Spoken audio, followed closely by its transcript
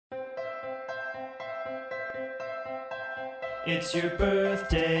It's your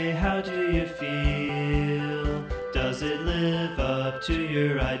birthday, how do you feel? Does it live up to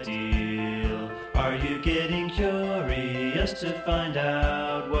your ideal? Are you getting curious to find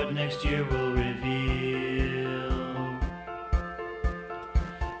out what next year will reveal?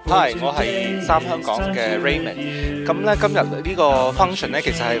 Hi， 我係三香港嘅 Raymond。咁咧今日呢個 function 咧，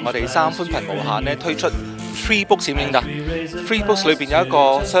其實係我哋三寬頻無限咧推出 Free Books 點應㗎 ？Free Books 裏邊有一個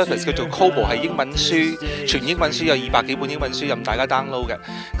service 叫做 Kobo， 係英文書，全英文書有200幾本英文書任大家 download 嘅。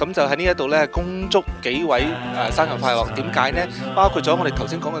咁就喺呢一度咧，恭祝幾位生日快樂。點解呢？包括咗我哋頭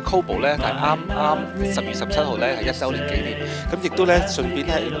先講嘅 Kobo 咧，係啱10月17號咧係1週年紀念。咁亦都咧順便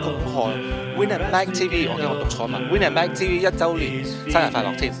咧恭賀 winandmacTV， 我驚我讀錯文 ，winandmacTV 1週年生日快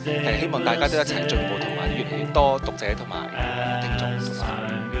樂添。希望大家都一齊進步，同埋越嚟越多讀者同埋聽眾同埋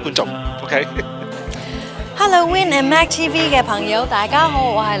觀眾。OK。Hello winandmacTV 嘅朋友，大家好，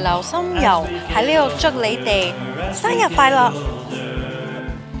我係劉心柔，喺呢度祝你哋生日快樂，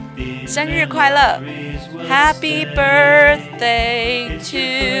生日快樂 ，Happy birthday to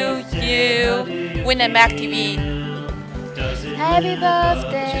you winandmacTV。Happy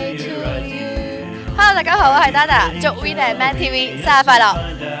birthday to you。Hello， 大家好，我係 Dada， 祝 winandmacTV 生日快樂。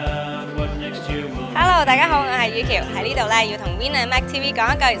Hello， 大家好，我係宇橋，喺呢度咧要同 winandmacTV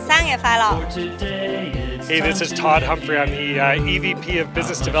講一句生日快樂。Hey, this is Todd Humphrey. I'm the EVP of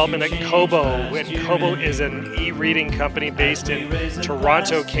Business Development at Kobo. And Kobo is an e-reading company based in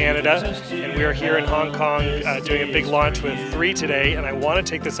Toronto, Canada. And we are here in Hong Kong doing a big launch with 3 today. And I want to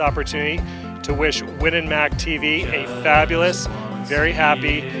take this opportunity to wish winandmacTV a fabulous, very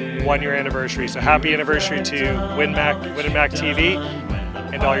happy 1-year anniversary. So happy anniversary to winandmacTV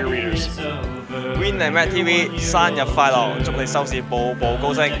and all your readers. winandmacTV 生日快樂，祝你收視步步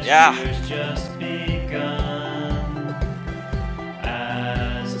高升 ，Yeah！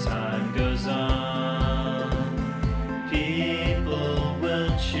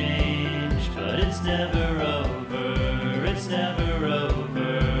 It's never over, it's never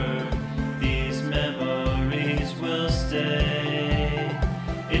over. These memories will stay.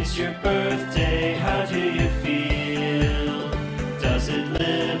 It's your birthday.